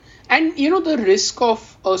And the risk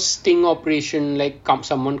of a sting operation, like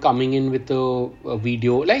someone coming in with a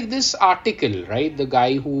video, like this article, right? The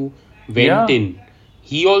guy who went Yeah. in,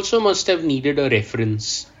 he also must have needed a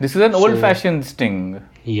reference. This is an So, old-fashioned sting.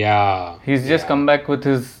 yeah. He's just come back with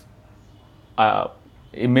his uh,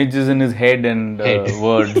 images in his head and Head.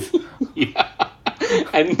 words. Yeah.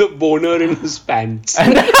 And the boner in his pants.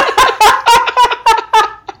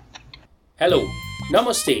 Hello,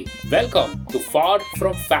 Namaste, welcome to Far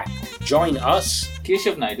From Fact. Join us,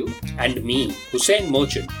 Keshav Naidu, and me, Hussein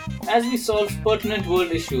Merchant. as we solve pertinent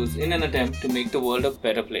world issues in an attempt to make the world a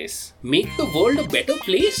better place. Make the world a better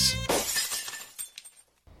place?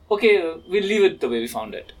 Okay, we'll leave it the way we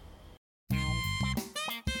found it.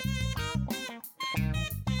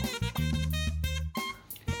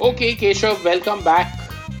 Okay, Keshav, welcome back.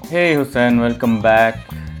 Hey Hussein, welcome back.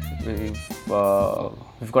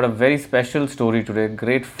 We've got a very special story today.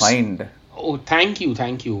 Great find. Oh, thank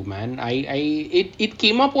you, man. It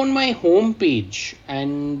came up on my homepage,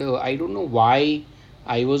 and I don't know why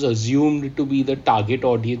I was assumed to be the target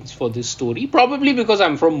audience for this story. Probably because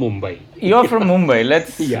I'm from Mumbai. You're from Mumbai.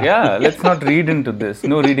 Let's Yeah. let's not read into this.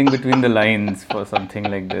 No reading between the lines for something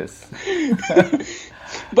like this.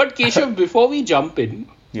 But Keshav, before we jump in,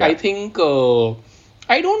 Yeah. I think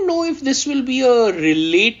I don't know if this will be a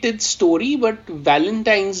related story, but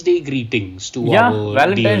Valentine's Day greetings to Yeah, our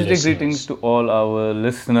Valentine's dear Day listeners. greetings to all our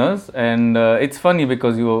listeners, and it's funny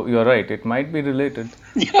because you're right. It might be related.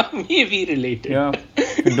 Yeah, maybe related. Yeah,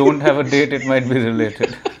 if you don't have a date, it might be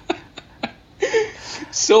related.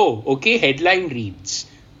 So, okay, headline reads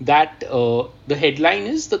that the headline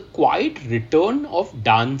is The Quiet Return of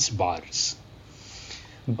Dance Bars.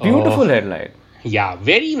 Beautiful headline. Yeah,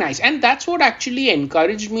 very nice. And that's what actually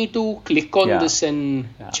encouraged me to click on Yeah. this and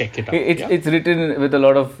check it out. It's written with a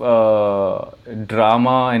lot of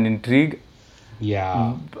drama and intrigue,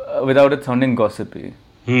 Yeah. without it sounding gossipy.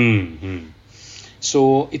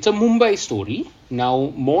 So it's a Mumbai story.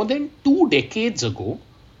 Now, more than 2 decades ago,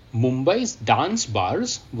 Mumbai's dance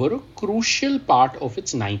bars were a crucial part of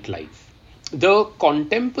its nightlife. The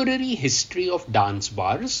contemporary history of dance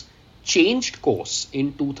bars changed course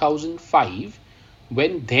in 2005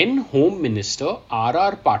 when then Home Minister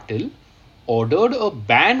R.R. Patil ordered a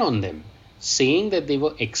ban on them, saying that they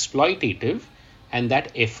were exploitative and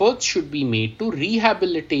that efforts should be made to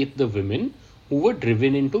rehabilitate the women who were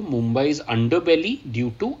driven into Mumbai's underbelly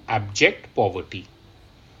due to abject poverty.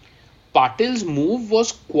 Patil's move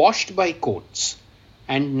was quashed by courts,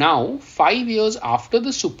 and now, 5 years after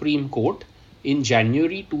the Supreme Court, in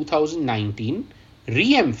January 2019,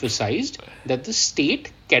 re-emphasized that the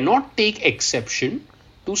state cannot take exception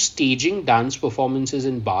to staging dance performances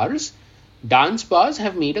in bars. Dance bars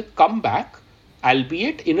have made a comeback,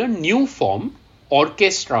 albeit in a new form,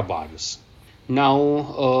 orchestra bars.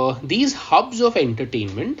 Now, these hubs of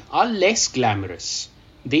entertainment are less glamorous.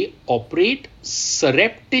 They operate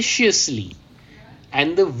surreptitiously,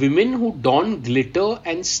 and the women who don glitter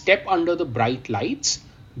and step under the bright lights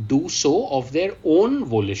do so of their own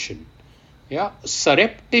volition. Yeah,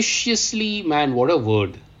 surreptitiously, man, what a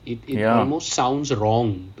word. It Yeah. almost sounds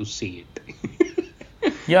wrong to say it.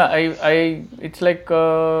 Yeah, it's like,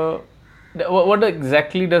 what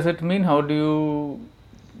exactly does it mean? How do you,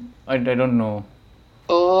 I don't know.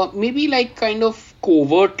 Maybe like kind of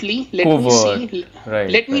covertly. Let Covert, me see. right,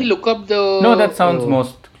 Let me right. look up the. No, that sounds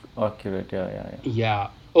most accurate. Yeah. Yeah.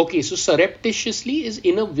 Okay, so surreptitiously is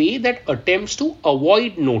in a way that attempts to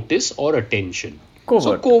avoid notice or attention. So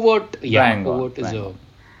Covert. covert, yeah, Bang on, covert is bang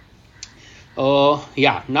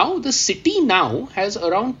yeah. Now the city now has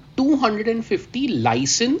around 250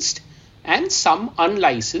 licensed and some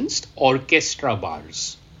unlicensed orchestra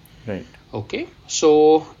bars. Right. Okay,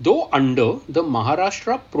 so though under the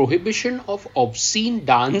Maharashtra prohibition of obscene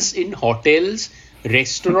dance in hotels,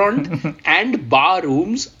 restaurant and bar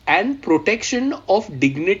rooms and protection of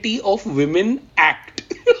dignity of women act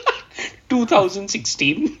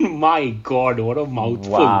 2016. My god, what a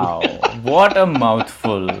mouthful. Wow, what a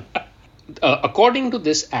mouthful. According to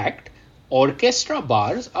this act, orchestra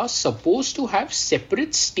bars are supposed to have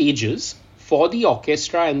separate stages for the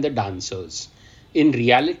orchestra and the dancers. In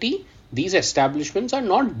reality, these establishments are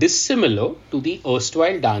not dissimilar to the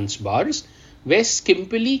erstwhile dance bars, where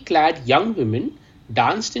skimpily clad young women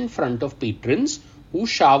danced in front of patrons who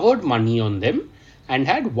showered money on them and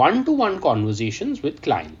had one-to-one conversations with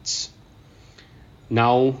clients.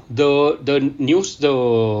 Now, the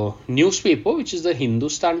newspaper, which is the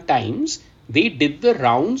Hindustan Times, they did the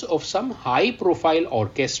rounds of some high-profile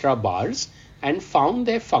orchestra bars and found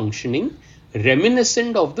their functioning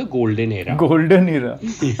reminiscent of the golden era. Golden era.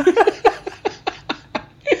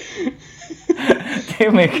 They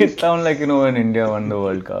make it sound like, when India won the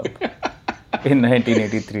World Cup in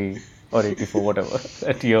 1983 or 84, whatever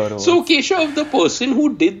that year was. So, Keshav, the person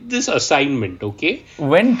who did this assignment, okay,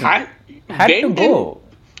 had to go.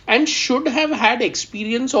 And should have had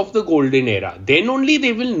experience of the golden era. Then only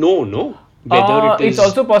they will know, no? Whether it is... It's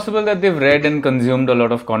also possible that they've read and consumed a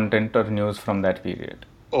lot of content or news from that period.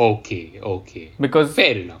 Okay. Because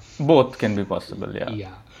fair enough. Both can be possible, yeah.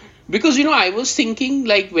 Yeah. Because, I was thinking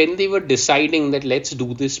like when they were deciding that let's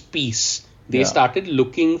do this piece, they started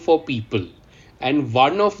looking for people. And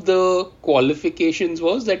one of the qualifications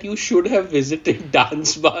was that you should have visited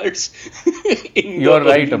dance bars in You're the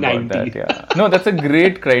right early about 90s. that, yeah. No, that's a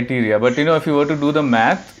great criteria. But, if you were to do the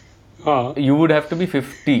math, you would have to be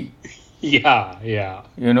 50. Yeah.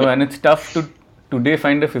 And it's tough to today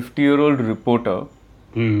find a 50-year-old reporter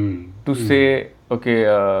to say,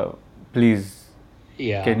 okay, please,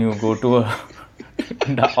 can you go to a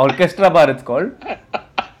orchestra bar, it's called.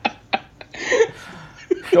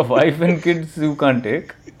 Your wife and kids you can't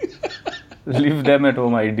take. Leave them at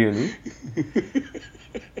home ideally.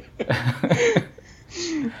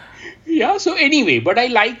 Yeah, so anyway, but I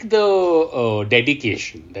like the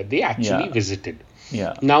dedication that they actually visited.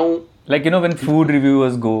 Yeah. Now, like, when food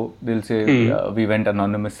reviewers go, they'll say, we went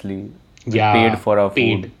anonymously. We paid for our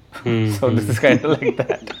food. So this is kind of like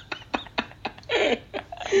that.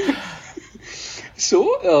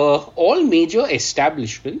 So, all major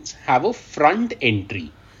establishments have a front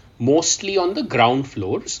entry, mostly on the ground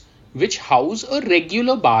floors, which house a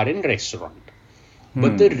regular bar and restaurant.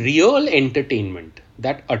 But the real entertainment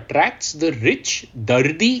that attracts the rich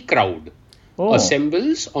Dardi crowd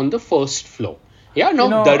assembles on the first floor. Yeah,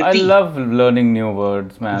 now Dardi. I love learning new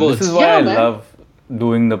words, man. This is why I love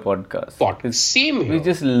doing the podcast. Same here. We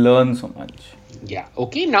just learn so much. Yeah,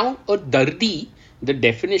 okay. Now, a Dardi, the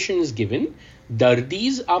definition is given.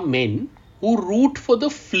 Dardis are men who root for the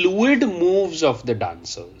fluid moves of the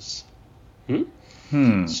dancers.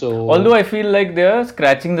 So, although I feel like they are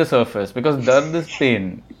scratching the surface because dard is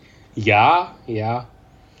pain. Yeah,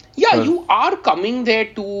 you are coming there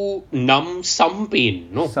to numb some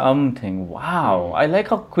pain, no? Something. Wow. I like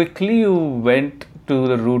how quickly you went to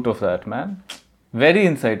the root of that, man. Very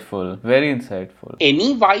insightful.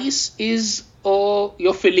 Any vice is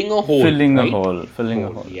you're filling a hole. Filling a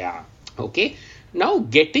hole. Yeah. Okay. Now,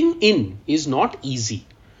 getting in is not easy.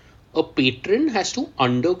 A patron has to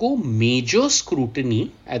undergo major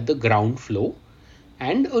scrutiny at the ground floor,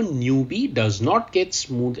 and a newbie does not get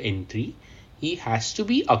smooth entry. He has to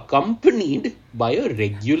be accompanied by a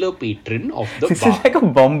regular patron of the bar. This is like a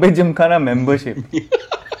Bombay Gymkhana membership.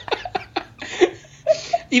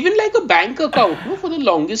 Even like a bank account, no? For the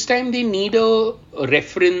longest time, they need a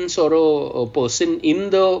reference or a person in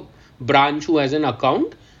the branch who has an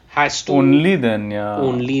account. Has to only then, yeah.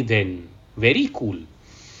 Only then. Very cool.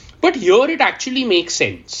 But here it actually makes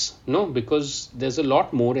sense, no? Because there's a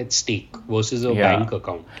lot more at stake versus a bank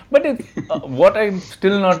account. But what I'm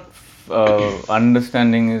still not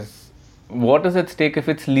understanding is what is at stake if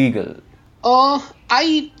it's legal?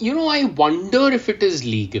 I wonder if it is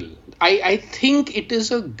legal. I think it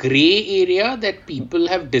is a grey area that people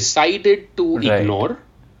have decided to ignore.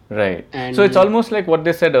 Right. And so it's almost like what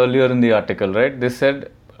they said earlier in the article, right? They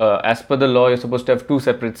said, as per the law, you're supposed to have 2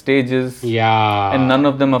 separate stages. Yeah. And none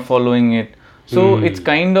of them are following it. So it's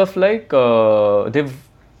kind of like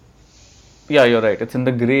yeah, you're right. It's in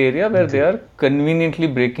the grey area where they are conveniently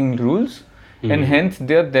breaking rules and hence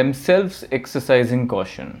they are themselves exercising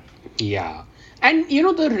caution. Yeah. And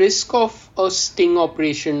the risk of a sting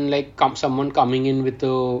operation, like someone coming in with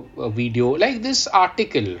a video, like this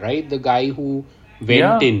article, right? The guy who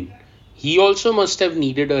went in, he also must have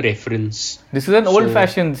needed a reference. This is an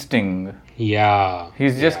old-fashioned sting. Yeah.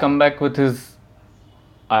 He's just come back with his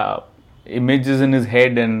images in his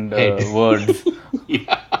head and words.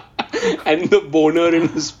 Yeah. And the boner in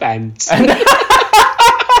his pants.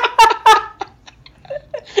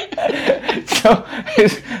 So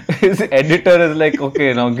his editor is like,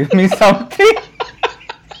 okay, now give me something.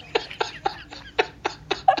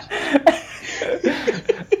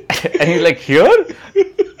 And he's like, here?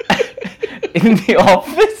 In the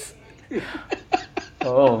office?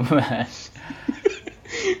 Oh, man.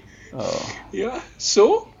 Oh. Yeah.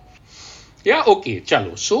 So, okay,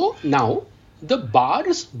 chalo. So, now, the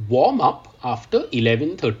bars warm up after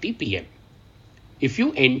 11:30 p.m. If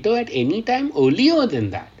you enter at any time earlier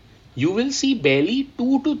than that, you will see barely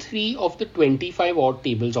 2 to 3 of the 25 odd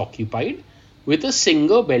tables occupied, with a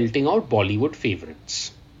singer belting out Bollywood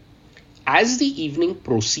favorites. As the evening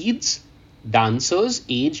proceeds, dancers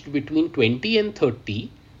aged between 20 and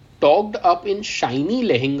 30, togged up in shiny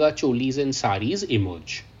lehenga cholis and saris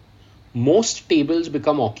emerge. Most tables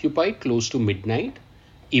become occupied close to midnight.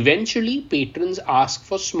 Eventually, patrons ask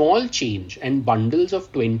for small change and bundles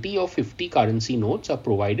of 20 or 50 currency notes are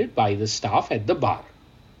provided by the staff at the bar.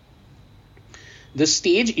 The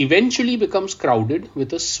stage eventually becomes crowded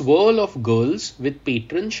with a swirl of girls with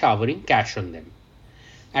patrons showering cash on them.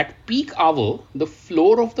 At peak hour, the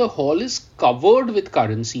floor of the hall is covered with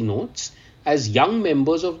currency notes as young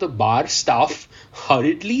members of the bar staff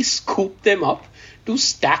hurriedly scoop them up to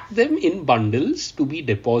stack them in bundles to be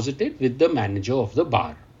deposited with the manager of the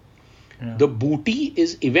bar. Yeah. The booty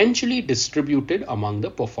is eventually distributed among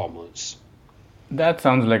the performers. That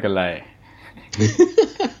sounds like a lie.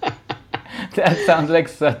 That sounds like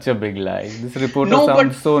such a big lie. This reporter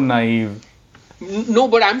sounds so naive. No,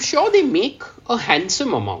 but I'm sure they make a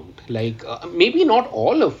handsome amount. Like, maybe not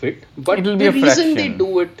all of it, but the reason they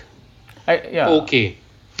do it... Okay.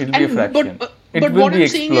 It'll be a fraction. It will be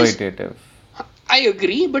exploitative. I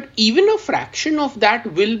agree, but even a fraction of that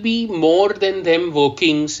will be more than them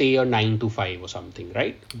working, say, a 9 to 5 or something,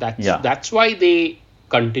 right? That's why they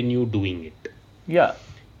continue doing it. Yeah.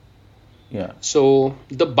 So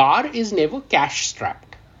the bar is never cash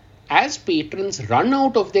strapped. As patrons run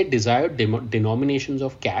out of their desired denominations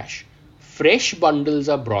of cash, fresh bundles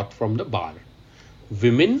are brought from the bar.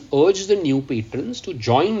 Women urge the new patrons to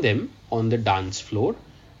join them on the dance floor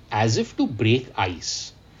as if to break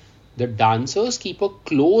ice. The dancers keep a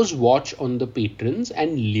close watch on the patrons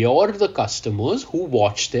and lure the customers who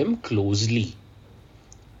watch them closely.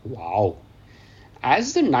 Wow.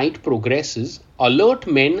 As the night progresses, alert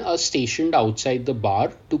men are stationed outside the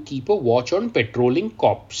bar to keep a watch on patrolling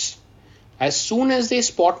cops. As soon as they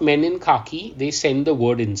spot men in khaki, they send the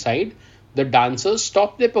word inside. The dancers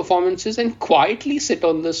stop their performances and quietly sit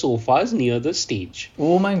on the sofas near the stage.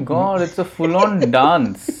 Oh my god, it's a full-on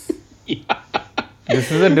dance. Yeah. This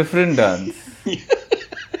is a different dance.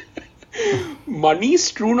 Money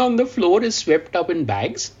strewn on the floor is swept up in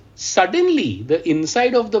bags. Suddenly, the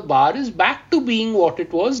inside of the bar is back to being what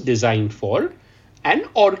it was designed for, an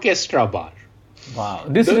orchestra bar. Wow.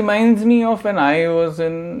 This reminds me of when I was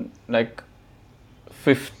in like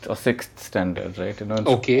 5th or 6th standard, right? In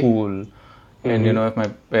school. And if my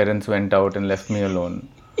parents went out and left me alone.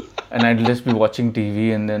 And I'd just be watching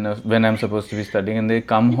TV, and then when I'm supposed to be studying, and they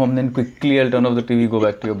come home, then quickly I'll turn off the TV, go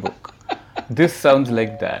back to your book. This sounds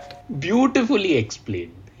like that. Beautifully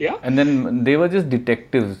explained. Yeah. And then they were just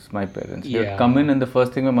detectives, my parents. They would come in, and the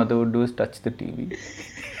first thing my mother would do is touch the TV.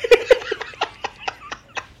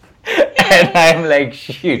 And I'm like,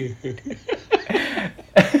 shit.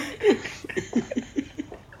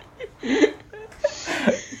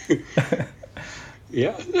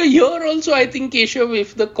 Yeah. Here also, I think, Keshav,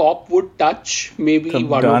 if the cop would touch maybe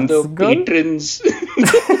one of the patrons,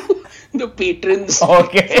 the patrons'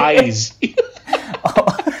 eyes.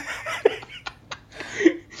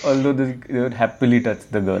 Although they would happily touch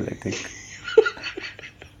the girl, I think.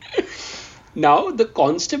 Now, the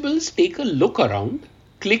constables take a look around,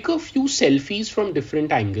 click a few selfies from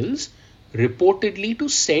different angles, reportedly to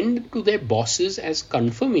send to their bosses as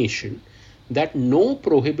confirmation that no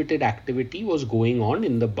prohibited activity was going on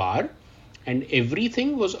in the bar and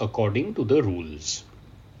everything was according to the rules.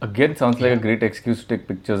 Again, sounds like a great excuse to take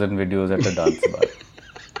pictures and videos at a dance bar.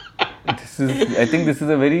 I think this is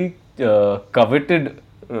a very coveted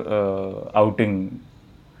outing.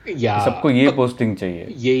 Yeah. सबको ये posting चाहिए.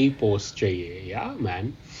 यही post चाहिए. Yeah,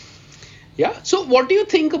 man. Yeah. So what do you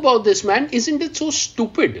think about this, man? Isn't it so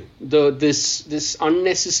stupid? This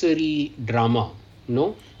unnecessary drama.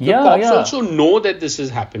 No? The cops also know that this is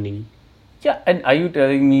happening. Yeah, and are you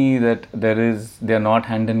telling me that they're not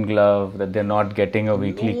hand in glove, that they're not getting a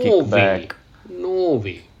weekly kickback?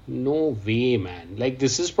 No way, man. Like,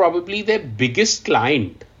 this is probably their biggest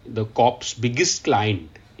client, the cops' biggest client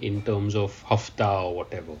in terms of hafta or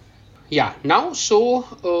whatever. Yeah, now,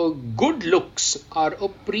 good looks are a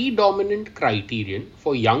predominant criterion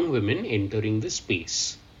for young women entering the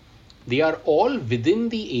space. They are all within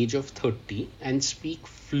the age of 30 and speak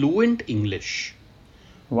fluent English.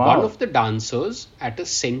 Wow. One of the dancers at a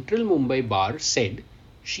central Mumbai bar said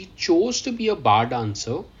she chose to be a bar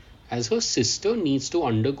dancer as her sister needs to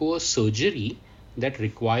undergo a surgery that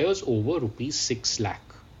requires over rupees 6 lakh.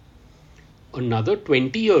 Another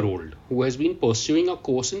 20-year-old who has been pursuing a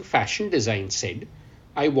course in fashion design said,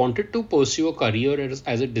 I wanted to pursue a career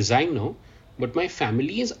as a designer, but my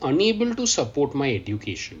family is unable to support my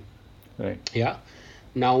education. Right. Yeah.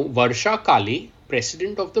 Now, Varsha Kale,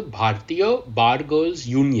 president of the Bharatiya Bar Girls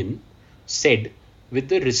Union, said, with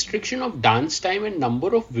the restriction of dance time and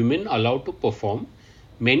number of women allowed to perform,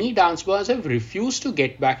 many dance bars have refused to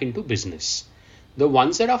get back into business. The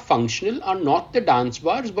ones that are functional are not the dance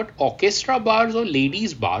bars but orchestra bars or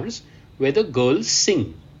ladies bars where the girls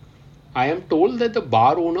sing. I am told that the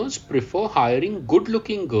bar owners prefer hiring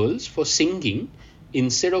good-looking girls for singing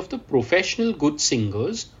instead of the professional good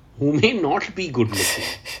singers who may not be good-looking.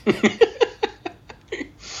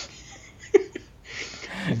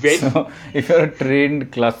 So, if you're a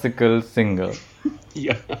trained classical singer,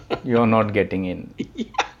 yeah. you're not getting in.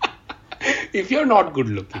 If you're not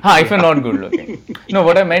good-looking. If you're not good-looking. No,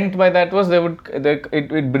 what I meant by that was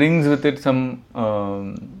it brings with it some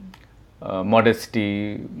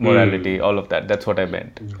modesty, morality, all of that. That's what I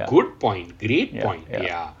meant. Yeah. Good point. Great point.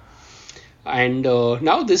 Yeah. And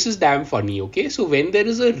now this is damn funny, okay? So when there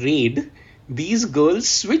is a raid, these girls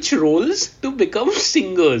switch roles to become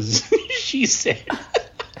singers, she said.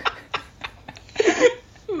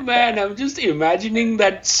 Man, I'm just imagining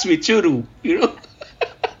that switcheroo,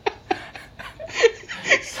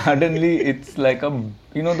 Suddenly, it's like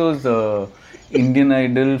those Indian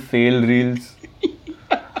Idol fail reels.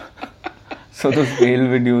 So those fail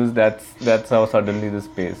videos, that's how suddenly the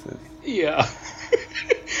space is. Yeah.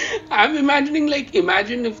 I'm imagining,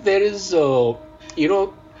 imagine if there is,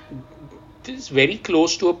 this very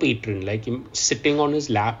close to a patron, like him sitting on his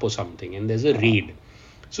lap or something, and there's a raid.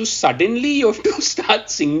 So suddenly you have to start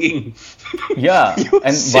singing. Yeah,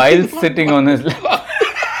 and while sitting on his lap.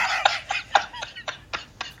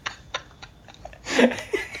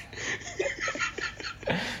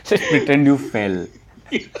 Just pretend you fell.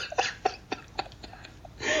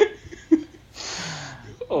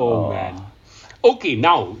 Oh, man. Okay,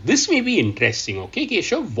 now this may be interesting, okay,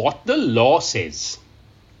 Keshav, what the law says.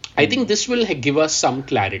 I think this will give us some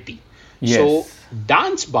clarity. Yes. So,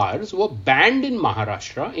 dance bars were banned in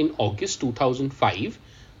Maharashtra in August 2005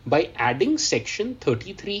 by adding Section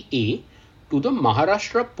 33A to the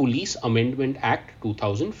Maharashtra Police Amendment Act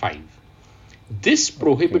 2005. This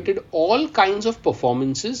prohibited all kinds of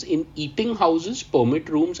performances in eating houses, permit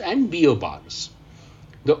rooms, and beer bars.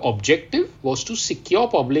 The objective was to secure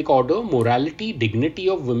public order, morality, dignity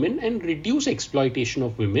of women, and reduce exploitation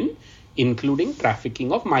of women, including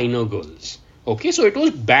trafficking of minor girls. Okay, so it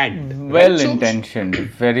was banned. Well-intentioned,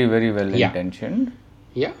 very, very well-intentioned.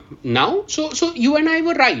 Yeah. Now, so you and I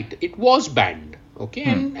were right. It was banned. Okay,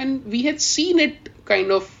 and we had seen it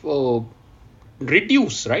kind of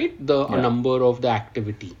reduce, right, the number of the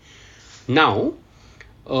activity. Now,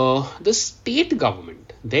 the state government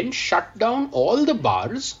then shut down all the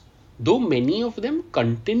bars, though many of them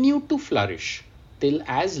continued to flourish till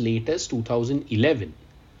as late as 2011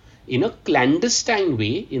 in a clandestine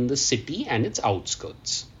way in the city and its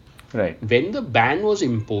outskirts. Right. When the ban was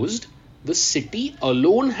imposed, the city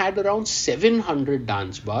alone had around 700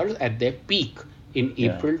 dance bars at their peak in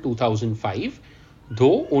April 2005,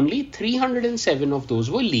 though only 307 of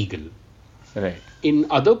those were legal. Right. In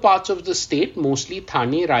other parts of the state, mostly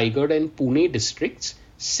Thane, Raigad and Pune districts,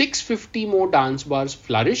 650 more dance bars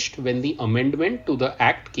flourished when the amendment to the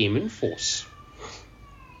act came in force.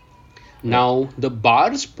 Now, the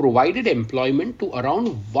bars provided employment to around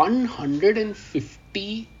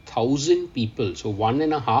 150,000 people, so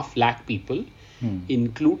 1.5 lakh people,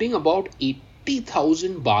 including about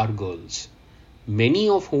 80,000 bar girls, many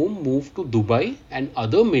of whom moved to Dubai and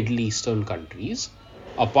other Middle Eastern countries,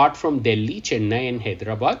 apart from Delhi, Chennai and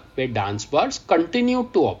Hyderabad, where dance bars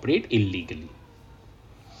continued to operate illegally.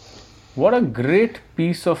 What a great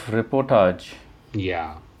piece of reportage.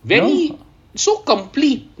 Yeah. Very... So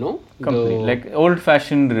complete, no? Complete, like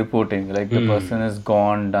old-fashioned reporting. Like the person has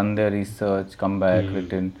gone, done their research, come back,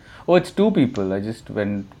 written. Oh, it's 2 people. I just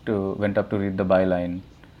went up to read the byline.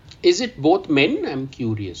 Is it both men? I'm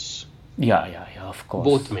curious. Yeah, of course.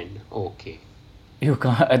 Both men. Okay. You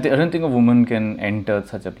can't. I don't think a woman can enter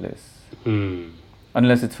such a place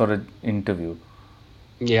unless it's for an interview.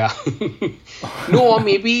 Yeah. No, or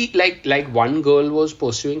maybe like one girl was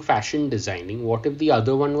pursuing fashion designing. What if the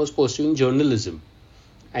other one was pursuing journalism?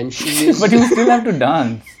 And she is... But you still have to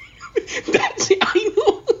dance. That's it, I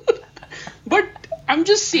know. But I'm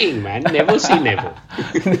just saying, man, never say never.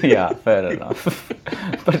 Yeah, fair enough.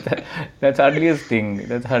 But that's hardly a sting.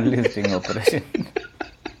 That's hardly a sting operation.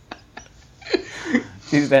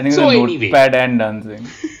 She's standing with a notepad and dancing.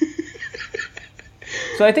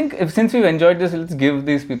 So I think since we've enjoyed this, let's give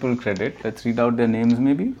these people credit. Let's read out their names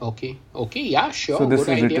maybe. Okay, yeah, sure. So this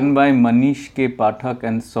is written by Manish K. Pathak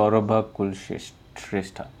and Saurabha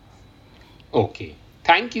Kulshrestha. Okay.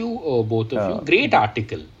 Thank you, both of you. Great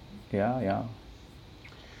article. Yeah.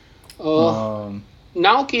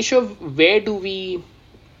 Now, Keshav, where do we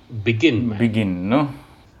begin, man? No?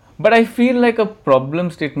 But I feel like a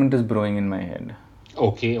problem statement is brewing in my head.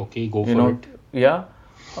 Okay, go for it. Yeah.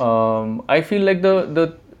 I feel like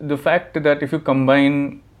the fact that if you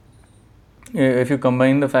combine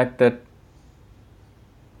the fact that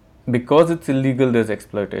because it's illegal, there's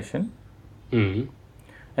exploitation,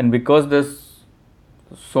 and because there's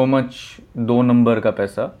so much do number ka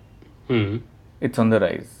paisa, it's on the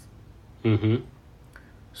rise.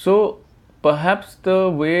 So perhaps the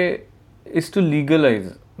way is to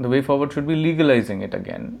legalize. The way forward should be legalizing it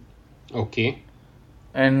again. Okay.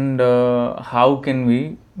 And how can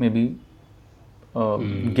we maybe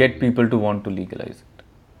get people to want to legalize it?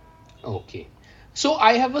 Okay. So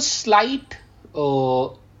I have a slight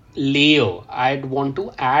layer I'd want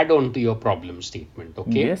to add on to your problem statement.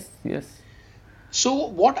 Okay. Yes. So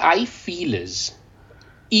what I feel is,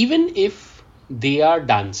 even if they are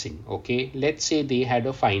dancing, okay, let's say they had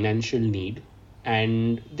a financial need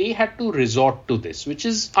and they had to resort to this, which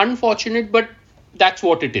is unfortunate, but that's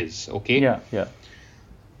what it is. Okay. Yeah.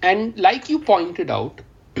 And like you pointed out,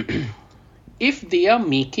 if they are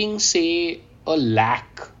making, say, a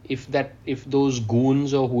lakh, if those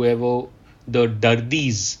goons or whoever, the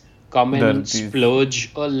dardis, come and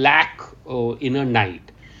splurge a lakh in a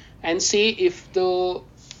night, and say if the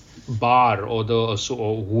bar or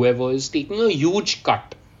whoever is taking a huge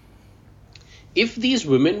cut, if these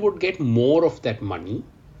women would get more of that money,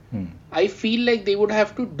 I feel like they would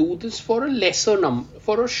have to do this for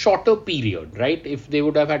a shorter period, right? If they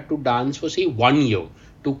would have had to dance for, say, 1 year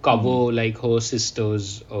to cover like her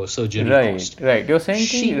sister's surgery cost. Right. You're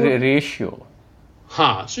saying ratio.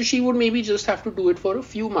 So she would maybe just have to do it for a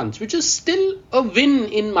few months, which is still a win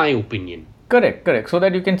in my opinion. Correct. So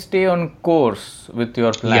that you can stay on course with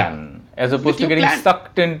your plan, as opposed to getting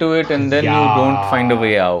sucked into it and then you don't find a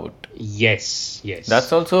way out. Yes.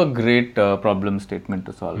 That's also a great problem statement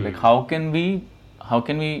to solve. Like how can we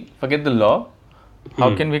forget the law?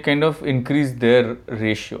 How can we kind of increase their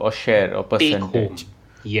ratio or share or percentage?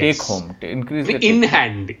 Take home. Increase the in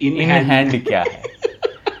hand kya hai?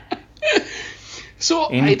 So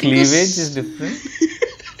in cleavage is different.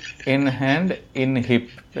 In hand, in hip.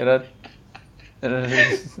 There are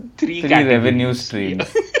three revenue streams.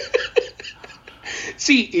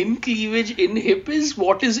 See, in cleavage, in hip is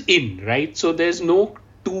what is in, right? So there's no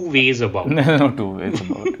two ways about it. No two ways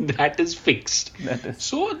about it. That is fixed.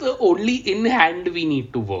 So the only in hand we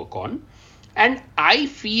need to work on. And I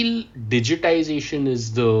feel digitization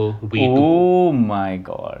is the way to go. Oh my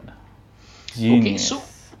God. Genius. Okay,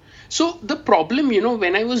 so the problem,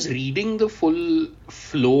 when I was reading the full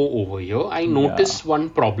flow over here, I noticed one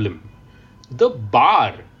problem. The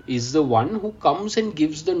bar is the one who comes and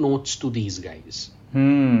gives the notes to these guys.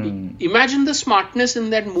 Imagine the smartness in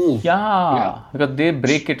that move. Yeah, because they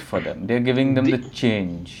break it for them. They're giving them the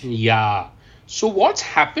change. Yeah. So what's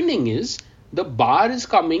happening is the bar is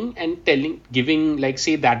coming and giving, like,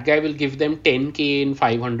 say that guy will give them 10K in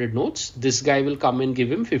 500 notes. This guy will come and give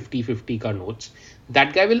him 50 ka notes.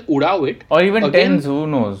 That guy will udao it. Or even tens, who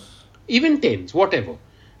knows? Even tens, whatever.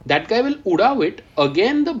 That guy will udao it.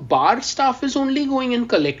 Again, the bar staff is only going and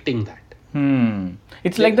collecting that.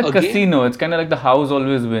 It's like the casino. It's kind of like the house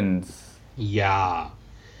always wins. Yeah.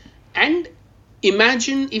 And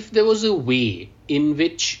imagine if there was a way in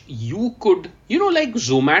which you could, like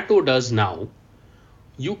Zomato does now,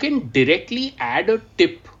 you can directly add a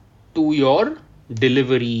tip to your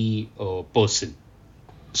delivery person.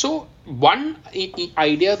 So one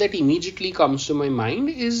idea that immediately comes to my mind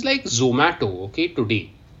is like Zomato, okay,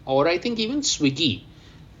 today, or I think even Swiggy.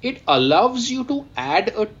 It allows you to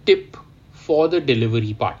add a tip for the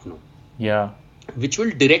delivery partner. Yeah. Which will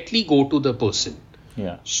directly go to the person.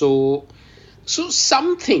 Yeah. So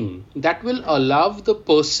something that will allow the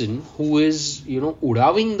person who is,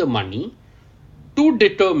 udaving the money to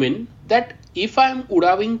determine that if I'm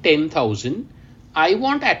udaving 10,000, I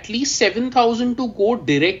want at least 7,000 to go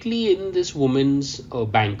directly in this woman's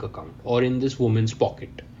bank account or in this woman's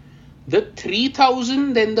pocket. The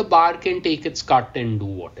 3,000, then the bar can take its cut and do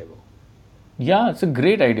whatever. Yeah, it's a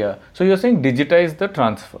great idea. So you're saying digitize the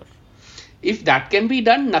transfer. If that can be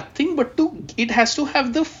done, nothing but it has to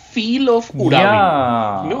have the feel of udaving.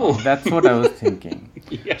 Yeah, no, that's what I was thinking.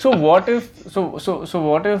 Yeah. So what if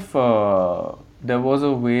there was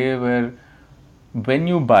a way where when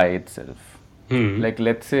you buy itself, like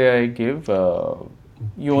let's say I give,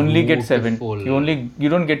 you only get 7. You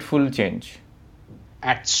don't get full change.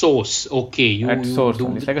 At source, okay. At source,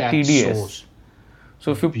 it's like a TDS. Source.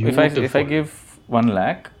 So if I give 1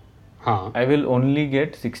 lakh, I will only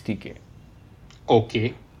get 60K.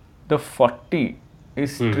 Okay. The 40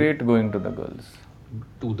 is straight going to the girls.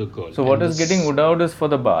 To the girl. So what is getting udaved is for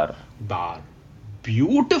the bar. Bar.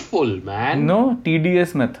 Beautiful, man. No,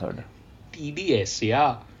 TDS method. TDS,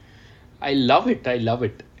 yeah. I love it. I love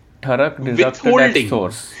it. Tharak deducted at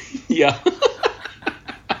source. Yeah.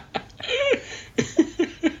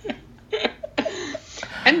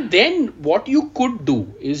 And then what you could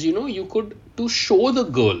do is, you could, to show the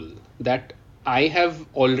girl that I have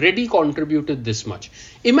already contributed this much.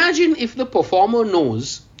 Imagine if the performer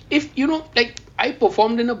knows, if, like I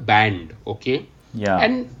performed in a band, okay? Yeah.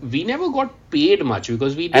 And we never got paid much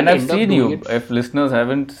because we didn't And I've end up seen doing you. it. If listeners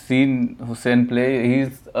haven't seen Hussein play,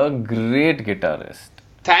 he's a great guitarist.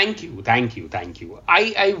 Thank you.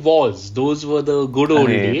 I was. Those were the good old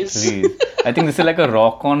days. Please. I think this is like a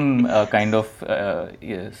rock-on kind of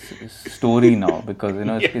story now because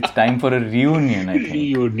it's time for a reunion. I think.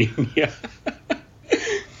 Reunion, yeah.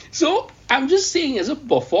 So I'm just saying, as a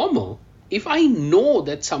performer, if I know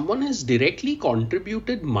that someone has directly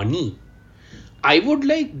contributed money, I would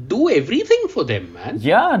like do everything for them, man.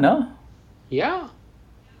 Yeah, no. Yeah.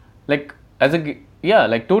 Like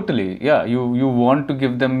like totally. Yeah, you want to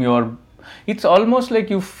give them your. It's almost like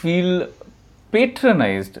you feel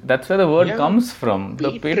patronized. That's where the word comes from.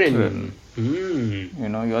 The patron.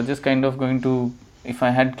 You're just kind of going to. If I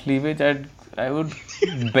had cleavage, I would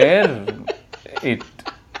bear it.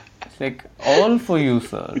 It's like all for you,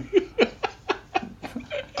 sir.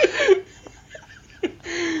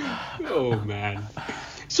 Oh man.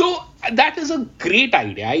 So that is a great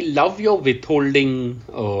idea. I love your withholding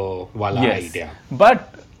wala idea.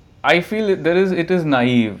 But I feel it is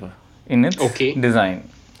naive in its design.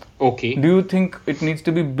 Okay. Do you think it needs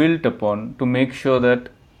to be built upon to make sure that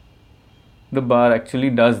the bar actually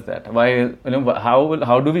does that? Why?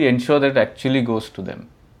 How do we ensure that it actually goes to them?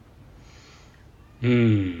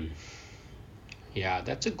 Yeah,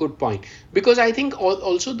 that's a good point. Because I think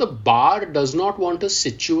also the bar does not want a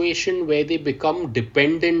situation where they become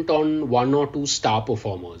dependent on one or two star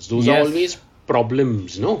performers. Those are always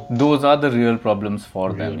problems, no? Those are the real problems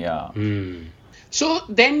for them, yeah. So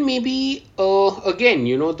then maybe, again,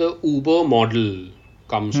 the Uber model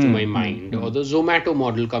comes to my mind, or the Zomato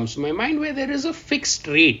model comes to my mind, where there is a fixed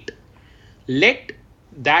rate. Let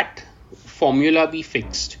that formula be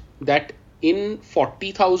fixed, that in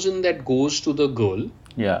 40,000 that goes to the girl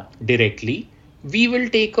directly, we will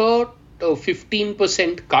take a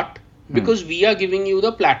 15% cut because we are giving you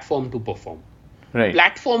the platform to perform. Right.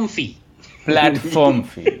 Platform fee.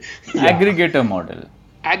 Aggregator model,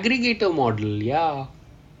 yeah.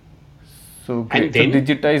 So great. So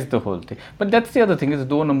digitize the whole thing. But that's the other thing, is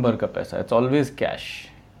do number ka paisa. It's always cash.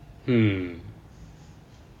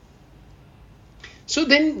 So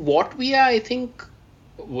then what we are, I think,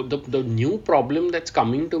 the new problem that's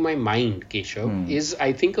coming to my mind, Keshav, is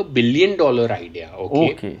I think $1 billion idea.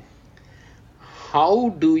 Okay. How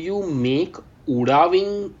do you make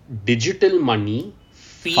udaving digital money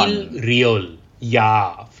feel real?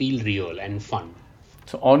 Yeah, feel real and fun.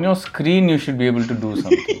 So on your screen you should be able to do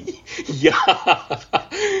something.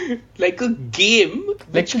 Like a game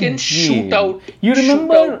which can shoot out. You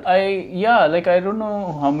remember? I don't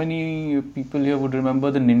know how many people here would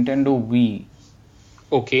remember the Nintendo Wii.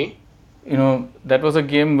 Okay. That was a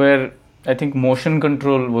game where I think motion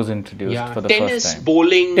control was introduced for the first time.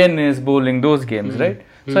 Tennis, bowling, those games, right?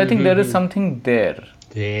 So I think there is something there.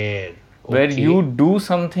 Where you do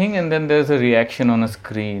something and then there's a reaction on a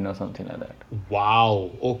screen or something like that.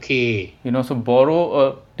 Wow, okay.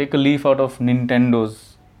 So take a leaf out of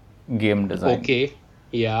Nintendo's game design. Okay,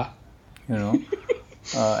 yeah.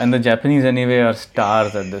 And the Japanese anyway are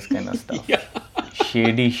stars at this kind of stuff.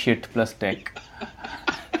 Shady shit plus tech.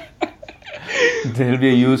 There'll be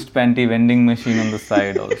a used panty vending machine on the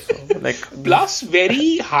side also. Plus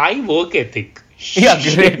very high work ethic.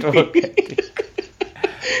 Great work ethic.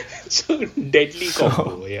 So deadly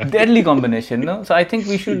combo, Deadly combination, no? So I think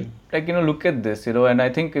we should look at this, and I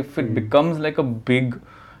think if it becomes like a big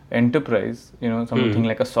enterprise, something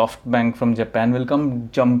like a SoftBank from Japan will come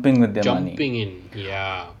jumping with their money. Jumping in,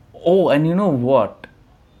 yeah. Oh, and you know what?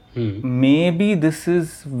 Maybe this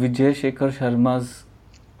is Vijay Shekhar Sharma's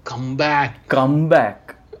comeback.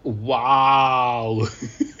 Wow.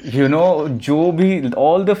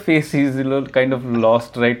 All the face he's kind of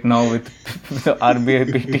lost right now with the RBI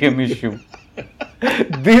PTM issue.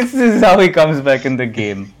 This is how he comes back in the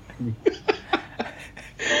game.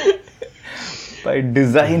 By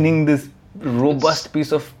designing this robust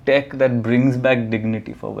piece of tech that brings back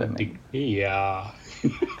dignity for women. Yeah.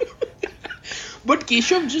 But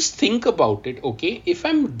Keshav, just think about it, okay? If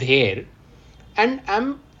I'm there and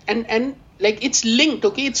it's linked,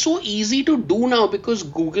 okay? It's so easy to do now because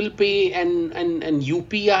Google Pay and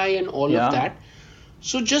UPI and all of that.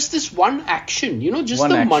 So just this one action, just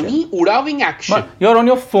the money udaving action. You're on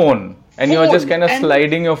your phone. And you're just kind of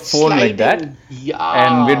sliding your phone like that. Yeah.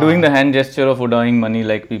 And we're doing the hand gesture of udawing money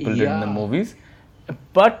like people did in the movies.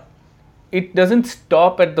 But it doesn't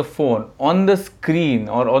stop at the phone. On the screen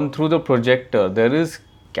or through the projector, there is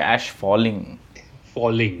cash falling.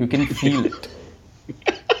 You can feel it.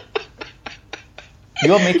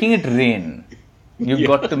 You're making it rain. You've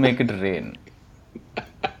got to make it rain.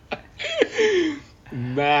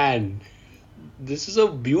 Man, this is a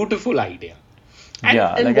beautiful idea. And,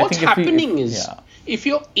 Yeah, and like I what's think if we- happening if- is, yeah. if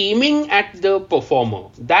you're aiming at the performer,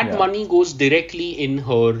 that Yeah. money goes directly in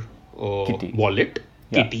her Kitty. wallet.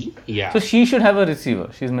 Yeah. Kitty, yeah. So she should have a receiver.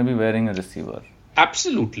 She's maybe wearing a receiver.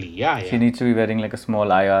 Absolutely, yeah. She needs to be wearing like a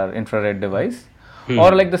small IR infrared device.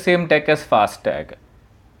 Or like the same tech as FastTag.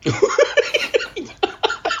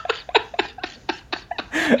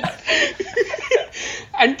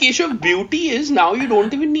 And Keshav, beauty is now you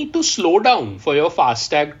don't even need to slow down for your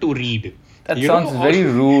FastTag to read. That You sounds know, very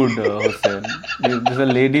rude, Hussain. There's a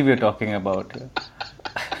lady we're talking about here.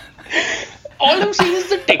 All I'm saying is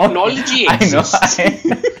the technology I know. exists.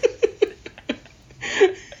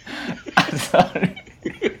 I'm sorry.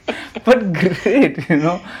 But great,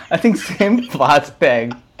 I think same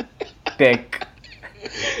FastTag tech.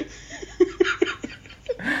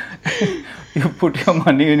 You put your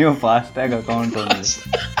money in your FastTag account only.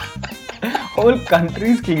 Whole country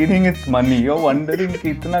is cleaning its money. You're wondering कि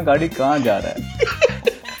इतना गाड़ी कहाँ जा रहा है?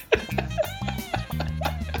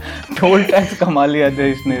 Toll tax कमा लिया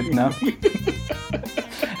देश ने इतना.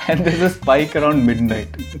 And there's a spike around midnight.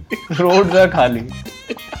 Roads are khali.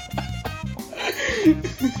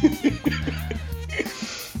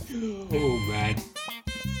 Oh man.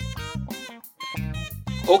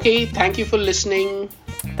 Okay, thank you for listening.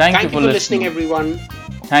 Thank you for listening, everyone.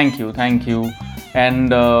 Thank you.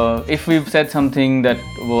 And if we've said something that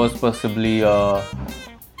was possibly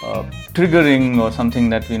triggering or something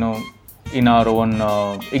that, in our own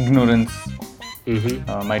ignorance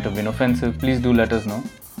might have been offensive, please do let us know.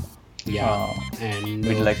 Yeah, and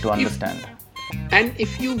We'd like to understand. And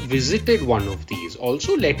if you visited one of these,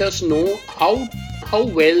 also let us know how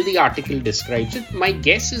well the article describes it. My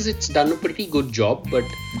guess is it's done a pretty good job, but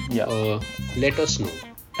let us know.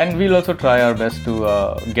 And we'll also try our best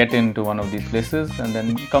to get into one of these places and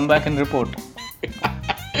then come back and report.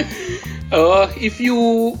 If you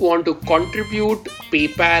want to contribute,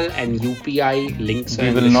 PayPal and UPI links are We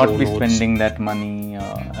in will the not show be notes. spending that money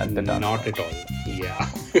at the dance. Not at all. Yeah.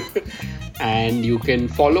 And you can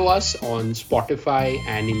follow us on Spotify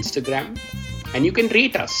and Instagram. And you can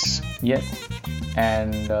rate us. Yes.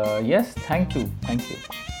 And yes, thank you.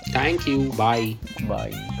 Thank you. Bye.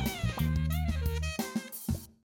 Bye.